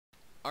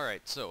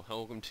Alright, so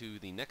welcome to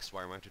the next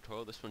Wiremod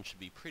tutorial. This one should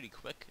be pretty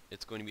quick.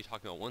 It's going to be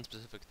talking about one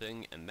specific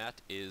thing, and that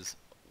is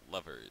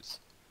levers.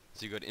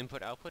 So you go to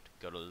Input Output,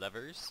 go to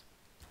Levers,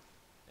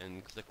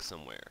 and click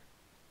somewhere.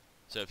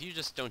 So if you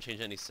just don't change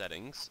any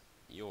settings,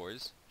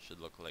 yours should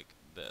look like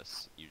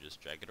this. You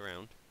just drag it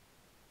around,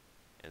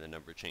 and the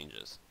number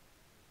changes.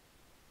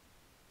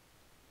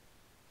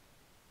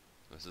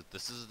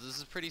 This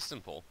is pretty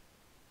simple.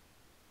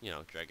 You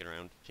know, drag it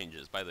around,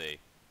 changes. By the way,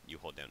 you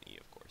hold down E,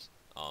 of course.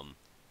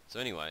 So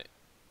anyway,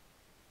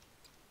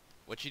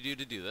 what you do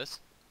to do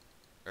this,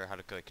 or how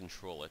to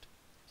control it,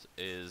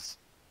 is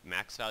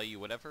max value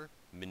whatever,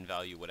 min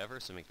value whatever,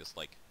 so make this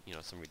like, you know,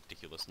 some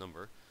ridiculous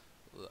number.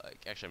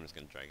 Like, actually I'm just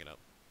gonna drag it up.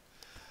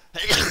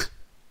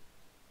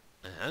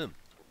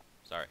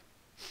 Sorry.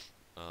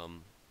 Oh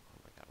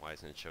my god, why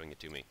isn't it showing it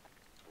to me?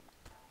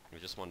 I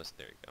just want to,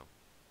 there you go.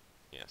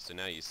 Yeah, so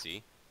now you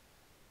see,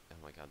 oh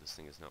my god, this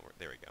thing is not working,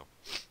 there we go.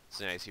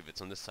 So now you see if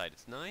it's on this side,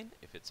 it's 9.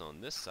 If it's on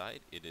this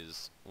side, it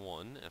is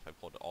 1. And if I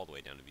pulled it all the way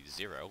down, it'd be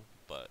 0.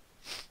 But,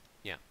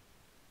 yeah.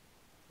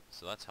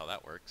 So that's how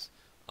that works.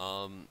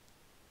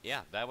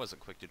 Yeah, that was a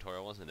quick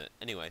tutorial, wasn't it?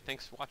 Anyway,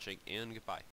 thanks for watching, and goodbye.